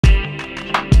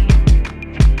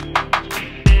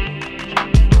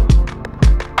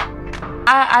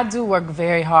I do work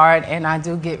very hard and I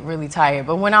do get really tired.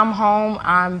 But when I'm home,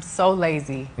 I'm so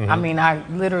lazy. I mean, I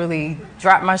literally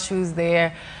drop my shoes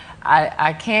there.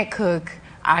 I can't cook.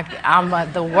 I'm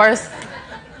the worst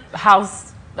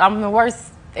I'm the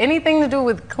worst. Anything to do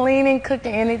with cleaning,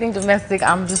 cooking, anything domestic,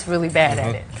 I'm just really bad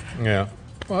at it. Yeah.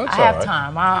 Well, that's I have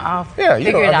time. I'll figure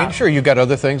it out. I mean, sure, you got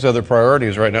other things, other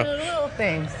priorities right now. Little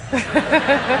things.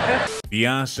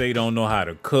 Beyonce don't know how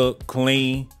to cook,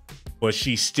 clean, but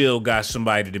she still got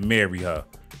somebody to marry her.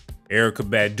 Erykah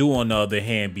Badu, on the other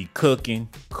hand, be cooking,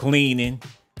 cleaning.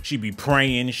 She be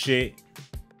praying and shit.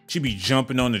 She be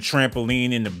jumping on the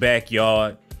trampoline in the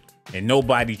backyard, and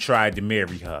nobody tried to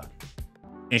marry her.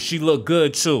 And she look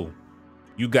good too.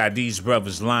 You got these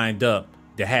brothers lined up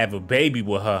to have a baby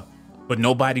with her, but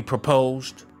nobody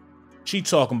proposed. She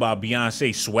talking about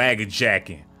Beyonce swagger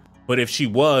jacking. But if she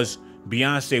was,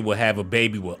 Beyonce would have a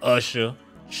baby with Usher,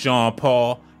 Shawn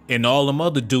Paul, and all them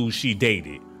other dudes she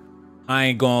dated. I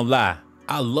ain't gonna lie,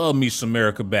 I love me some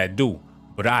Erykah Badu,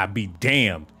 but I'd be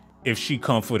damned if she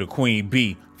come for the Queen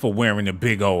Bee for wearing a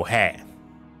big old hat.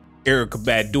 Erykah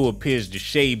Badu appears to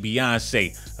shade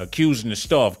Beyonce, accusing the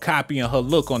star of copying her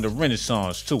look on the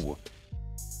Renaissance tour.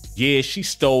 Yeah, she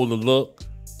stole the look,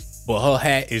 but her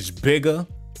hat is bigger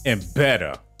and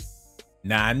better.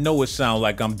 Now, I know it sounds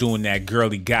like I'm doing that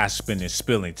girly gossiping and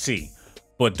spilling tea,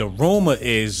 but the rumor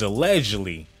is,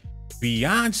 allegedly,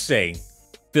 Beyonce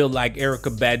feel like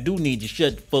Erykah Badu need to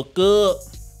shut the fuck up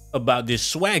about this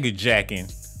swagger jacking,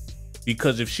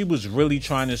 because if she was really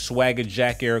trying to swagger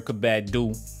jack Erykah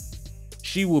Badu,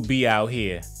 she would be out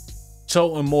here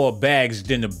toting more bags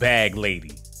than a bag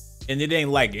lady. And it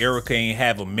ain't like Erykah ain't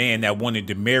have a man that wanted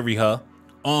to marry her.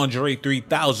 Andre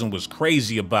 3000 was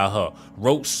crazy about her,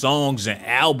 wrote songs and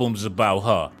albums about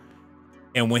her.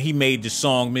 And when he made the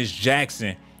song Miss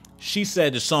Jackson, she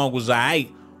said the song was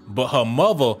alright, but her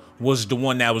mother was the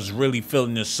one that was really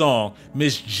feeling the song.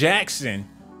 Miss Jackson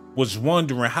was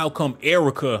wondering how come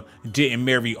Erykah didn't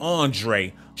marry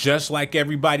Andre, just like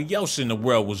everybody else in the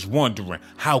world was wondering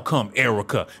how come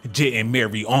Erykah didn't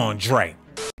marry Andre.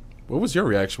 What was your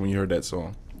reaction when you heard that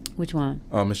song? Which one?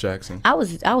 Miss Jackson. I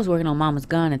was working on Mama's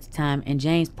Gun at the time, and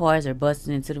James Poyser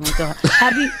busted into the window.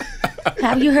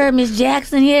 Have you heard Miss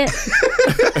Jackson yet?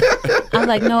 I was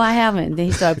like, no, I haven't. Then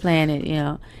he started playing it, you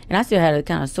know, and I still had a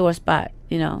kind of sore spot,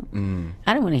 you know.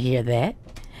 I didn't want to hear that,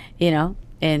 you know,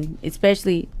 and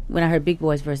especially when I heard Big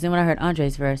Boy's verse. Then when I heard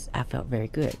Andre's verse, I felt very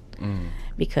good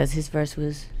because his verse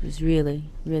was really,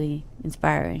 really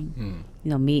inspiring. You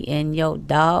know, me and your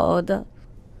daughter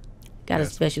got a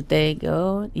special thing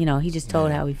going. You know, he just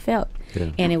told how he felt.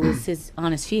 And it was his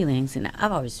honest feelings, and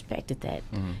I've always respected that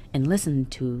and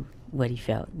listened to what he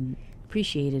felt and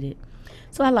appreciated it.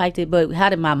 So I liked it. But how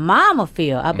did my mama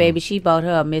feel? Our baby, she bought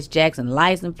her a Miss Jackson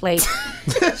license plate.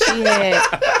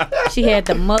 she had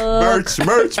the mug.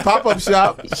 Merch, pop-up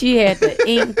shop. She had the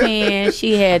ink pen.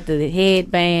 She had the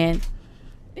headband.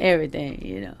 Everything,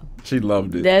 you know. She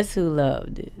loved it. That's who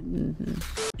loved it.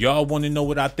 Y'all want to know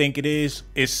what I think it is?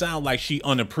 It sounds like she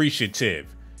unappreciative.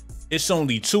 It's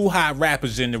only two hot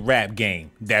rappers in the rap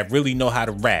game that really know how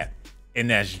to rap, and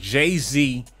that's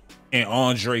Jay-Z and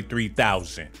Andre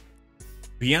 3000.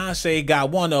 Beyonce got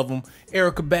one of them.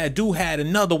 Erykah Badu had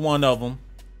another one of them.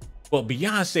 But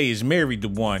Beyonce is married to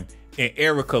one, and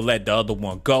Erykah let the other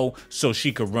one go so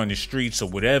she could run the streets or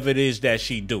whatever it is that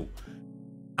she do.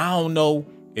 I don't know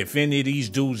if any of these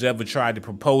dudes ever tried to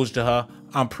propose to her.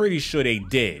 I'm pretty sure they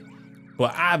did.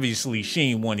 But obviously she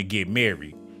didn't want to get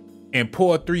married. And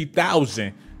poor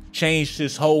 3000 changed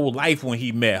his whole life when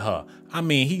he met her. I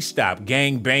mean, he stopped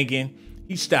gang banging.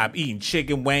 He stopped eating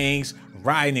chicken wings,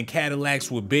 riding in Cadillacs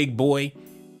with Big Boy.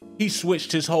 He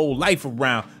switched his whole life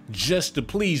around just to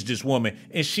please this woman,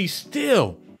 and she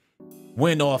still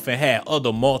went off and had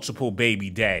other multiple baby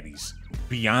daddies.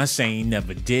 Beyonce ain't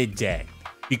never did that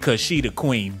because she the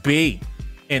Queen Bee.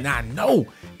 And I know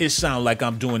it sounds like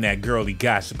I'm doing that girly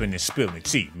gossiping and spilling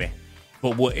tea, man.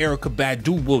 But what Erykah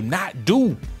Badu will not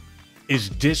do is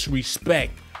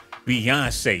disrespect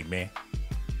Beyonce, man.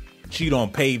 She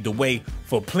done paved the way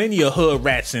for plenty of hood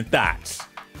rats and thoughts.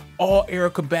 All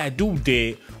Erykah Badu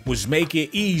did was make it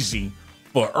easy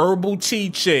for herbal tea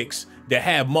chicks that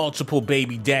have multiple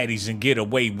baby daddies and get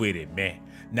away with it, man.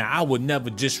 Now, I would never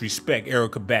disrespect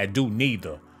Erykah Badu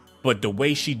neither, but the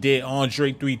way she did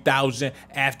Andre 3000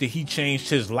 after he changed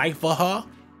his life for her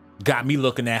got me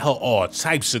looking at her all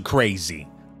types of crazy.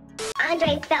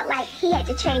 Andre felt like he had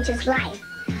to change his life.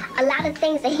 A lot of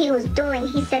things that he was doing,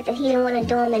 he said that he didn't want to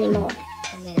do them anymore.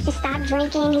 He stopped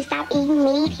drinking, he stopped eating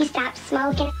meat, he stopped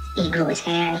smoking. He grew his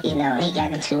hair, you know, he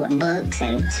got into books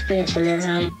and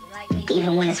spiritualism.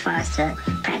 Even went as far as to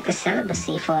practice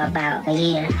celibacy for about a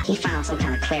year. He found some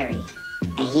kind of clarity,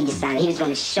 and he decided he was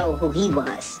going to show who he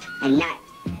was and not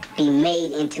be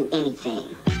made into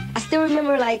anything. I still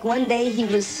remember, like, one day he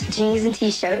was jeans and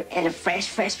t-shirt and a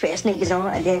fresh pair of sneakers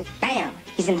on, and then, bam,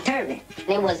 he's in a turban. And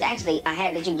it was actually a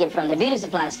hat that you get from the beauty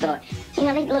supply store. You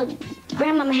know, like little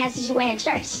grandmama hats that you wear in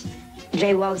church.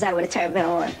 Dre walks out with a turban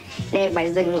on, and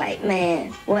everybody's looking like,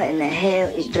 man, what in the hell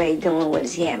is Dre doing? What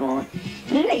does he have on?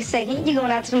 And the next second, you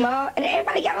going out to the mall, and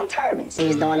everybody got on turbans. He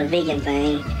was doing a vegan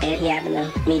thing, and he happened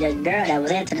to meet a girl that was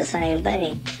into the same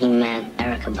thing. He met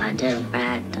Erykah Badu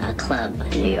at a club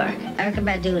in New York. Erykah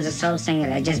Badu was a soul singer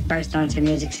that just burst onto the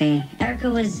music scene.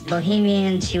 Erykah was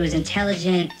bohemian, she was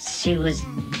intelligent, she was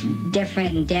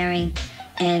different and daring,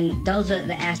 and those were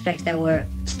the aspects that were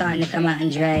starting to come out in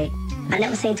Dre. I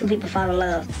never seen two people fall in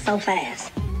love so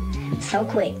fast, so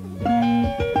quick.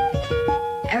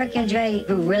 Erykah and Dre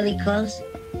grew really close,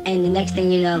 and the next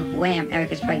thing you know, wham,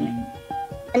 Erykah's pregnant.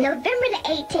 November the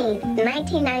 18th,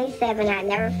 1997, I'll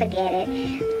never forget it.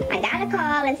 I got a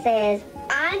call and says,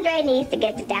 Andre needs to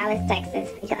get to Dallas,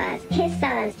 Texas, because his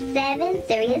son, 7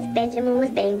 Sirius Benjamin, was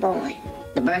being born.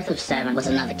 The birth of 7 was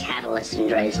another catalyst in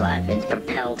Dre's life. It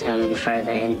propelled him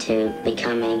further into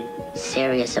becoming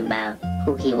serious about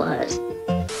who he was.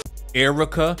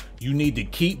 Erykah, you need to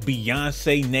keep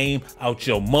Beyonce name out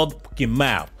your motherfucking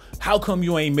mouth. How come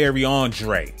you ain't marry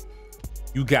Andre?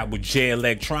 You got with Jay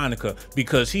Electronica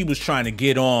because he was trying to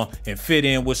get on and fit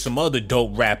in with some other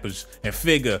dope rappers and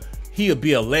figure he'll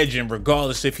be a legend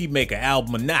regardless if he make an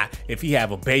album or not if he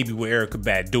have a baby with Erykah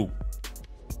Badu.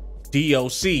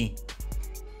 DOC,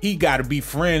 he gotta be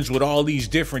friends with all these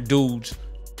different dudes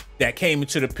that came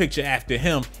into the picture after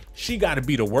him. She gotta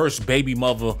be the worst baby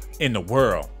mother in the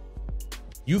world.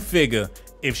 You figure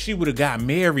if she would have got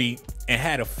married and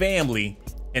had a family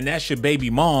and that's your baby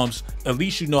moms, at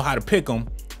least you know how to pick them.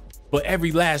 But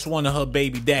every last one of her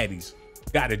baby daddies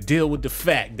got to deal with the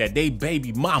fact that they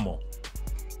baby mama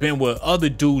been with other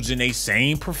dudes in their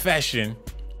same profession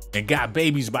and got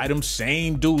babies by them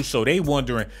same dudes. So they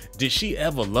wondering, did she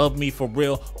ever love me for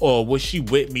real? Or was she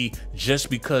with me just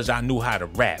because I knew how to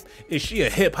rap? Is she a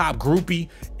hip hop groupie?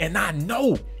 And I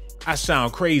know I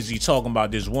sound crazy talking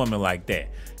about this woman like that.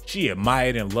 She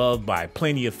admired and loved by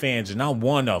plenty of fans, and I'm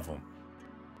one of them.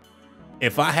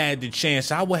 If I had the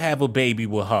chance, I would have a baby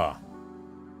with her.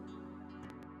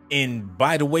 And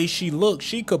by the way she looks,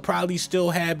 she could probably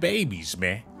still have babies,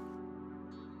 man.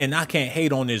 And I can't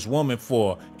hate on this woman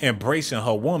for embracing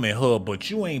her womanhood, but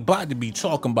you ain't about to be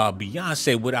talking about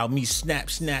Beyonce without me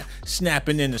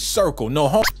snapping in a circle. No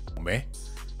homo, man.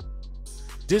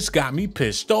 This got me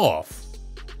pissed off.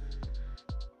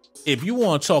 If you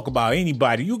want to talk about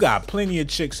anybody, you got plenty of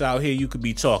chicks out here you could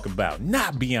be talking about.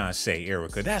 Not Beyonce,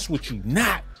 Erykah. That's what you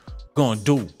not gonna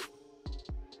do.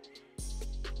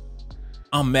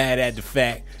 I'm mad at the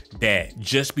fact that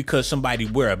just because somebody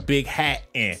wear a big hat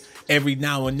and every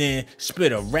now and then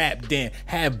spit a rap, then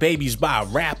have babies by a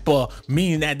rapper,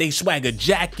 meaning that they swagger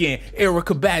jacking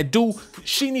Erykah Badu,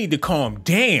 she need to calm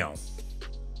down.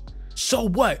 So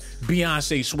what?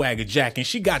 Beyonce swagger jacking.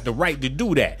 She got the right to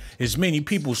do that. As many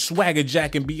people swagger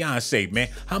jacking Beyonce, man.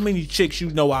 How many chicks you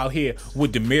know out here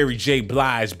with the Mary J.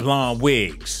 Blige blonde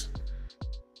wigs?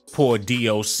 Poor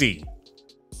DOC.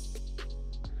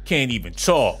 Can't even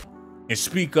talk and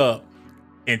speak up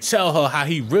and tell her how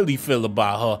he really feel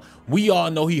about her. We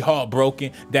all know he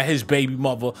heartbroken that his baby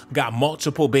mother got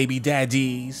multiple baby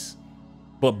daddies.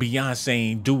 But Beyonce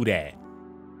ain't do that.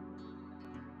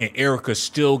 And Erykah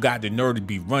still got the nerve to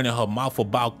be running her mouth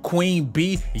about Queen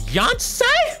Beyonce?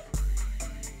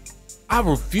 I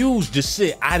refuse to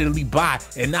sit idly by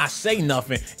and not say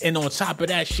nothing. And on top of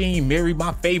that, she ain't married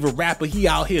my favorite rapper. He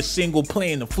out here single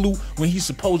playing the flute when he's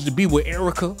supposed to be with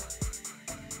Erykah.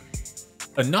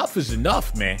 Enough is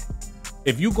enough, man.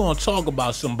 If you gonna talk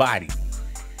about somebody,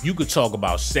 you could talk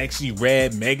about Sexy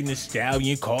Red, Megan Thee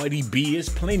Stallion, Cardi B. There's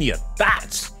plenty of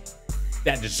thoughts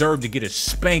that deserve to get a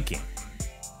spanking.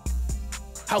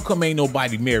 How come ain't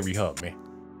nobody marry her, man?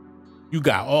 You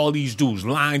got all these dudes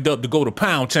lined up to go to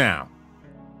Pound Town,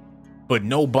 but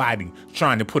nobody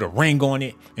trying to put a ring on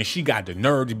it, and she got the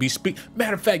nerve to be speak.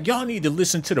 Matter of fact, y'all need to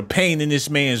listen to the pain in this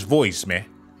man's voice, man.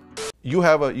 You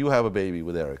have a baby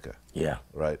with Erykah. Yeah.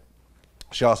 Right.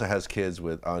 She also has kids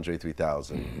with Andre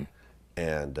 3000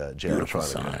 and Jay Beautiful Electronica.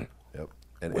 son. Yep.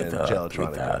 And With Jay Electronica.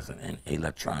 3000 and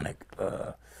Electronic,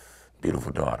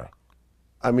 beautiful daughter.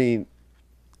 I mean,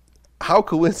 how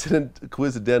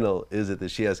coincidental is it that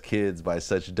she has kids by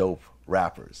such dope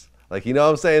rappers? Like, you know what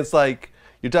I'm saying? It's like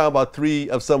you're talking about 3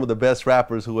 of some of the best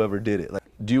rappers who ever did it. Like,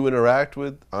 Do you interact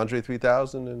with Andre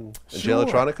 3000 and Jay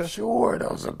Electronica? Sure,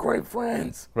 those are great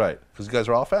friends. Right, because you guys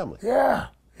are all family. Yeah,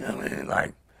 you know what I mean?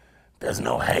 Like, there's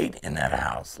no hate in that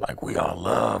house. Like, we all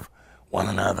love one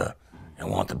another and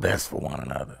want the best for one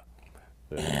another.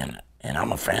 Yeah. And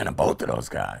I'm a fan of both of those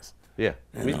guys. Yeah,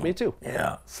 me too.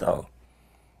 Yeah, so,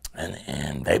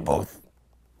 and they both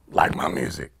like my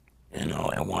music, you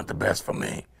know, and want the best for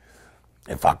me.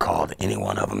 If I called any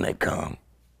one of them, they come,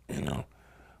 you know.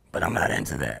 But I'm not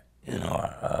into that, you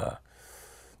know.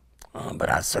 But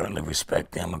I certainly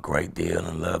respect them a great deal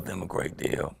and love them a great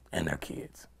deal and their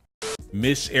kids.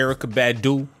 Miss Erykah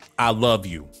Badu, I love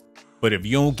you. But if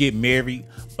you don't get married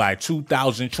by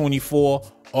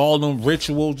 2024, all them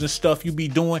rituals and stuff you be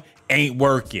doing ain't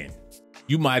working.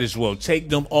 You might as well take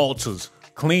them altars,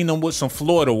 clean them with some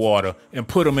Florida water, and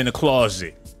put them in the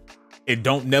closet. And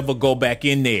don't never go back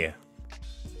in there.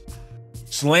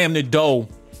 Slam the door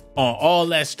on all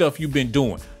that stuff you've been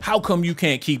doing. How come you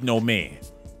can't keep no man?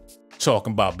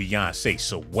 Talking about Beyonce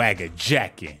swagger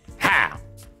jacking. How?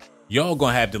 Y'all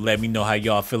gonna have to let me know how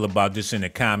y'all feel about this in the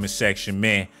comment section,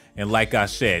 man. And like I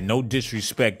said, no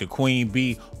disrespect to Queen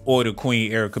B or the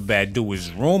Queen Erykah Badu.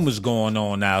 There's rumors going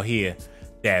on out here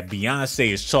that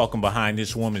Beyonce is talking behind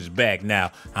this woman's back.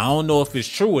 Now, I don't know if it's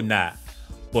true or not,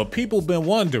 but people been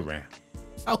wondering,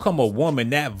 how come a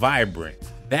woman that vibrant,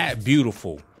 that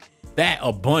beautiful, that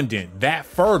abundant, that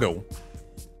fertile,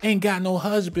 ain't got no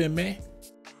husband, man?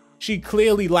 She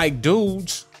clearly like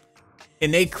dudes,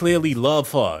 and they clearly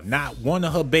love her. Not one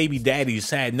of her baby daddies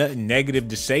had nothing negative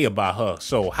to say about her.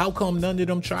 So how come none of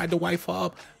them tried to wife her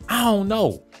up? I don't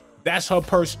know. That's her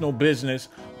personal business.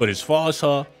 But as far as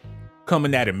her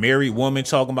coming at a married woman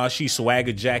talking about she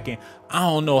swagger jacking, I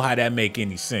don't know how that make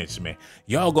any sense, man.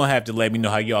 Y'all gonna have to let me know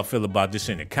how y'all feel about this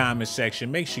in the comment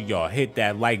section. Make sure y'all hit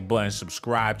that like button,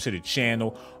 subscribe to the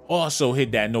channel. Also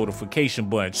hit that notification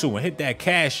button too, and hit that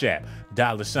Cash App,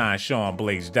 $ Shawn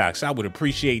Blaze Docs. I would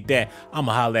appreciate that.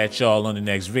 I'ma holler at y'all on the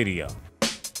next video.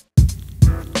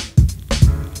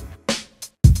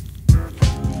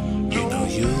 You know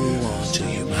you want to,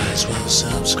 you might as well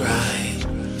subscribe.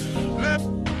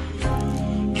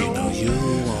 You know you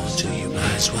want to, you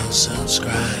might as well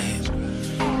subscribe.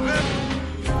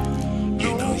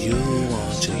 You know you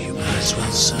want to, you might as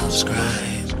well subscribe.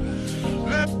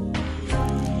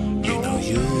 You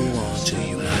want to,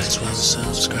 you might as well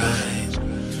subscribe.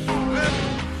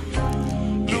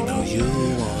 You know you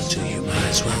want to, you might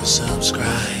as well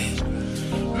subscribe.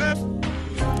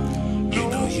 You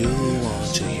know you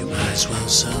want to, you might as well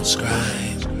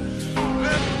subscribe.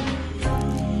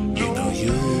 You know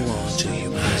you want to, you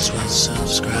might as well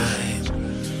subscribe.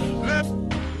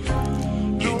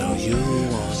 You know you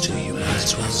want to, you might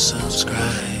as well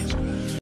subscribe.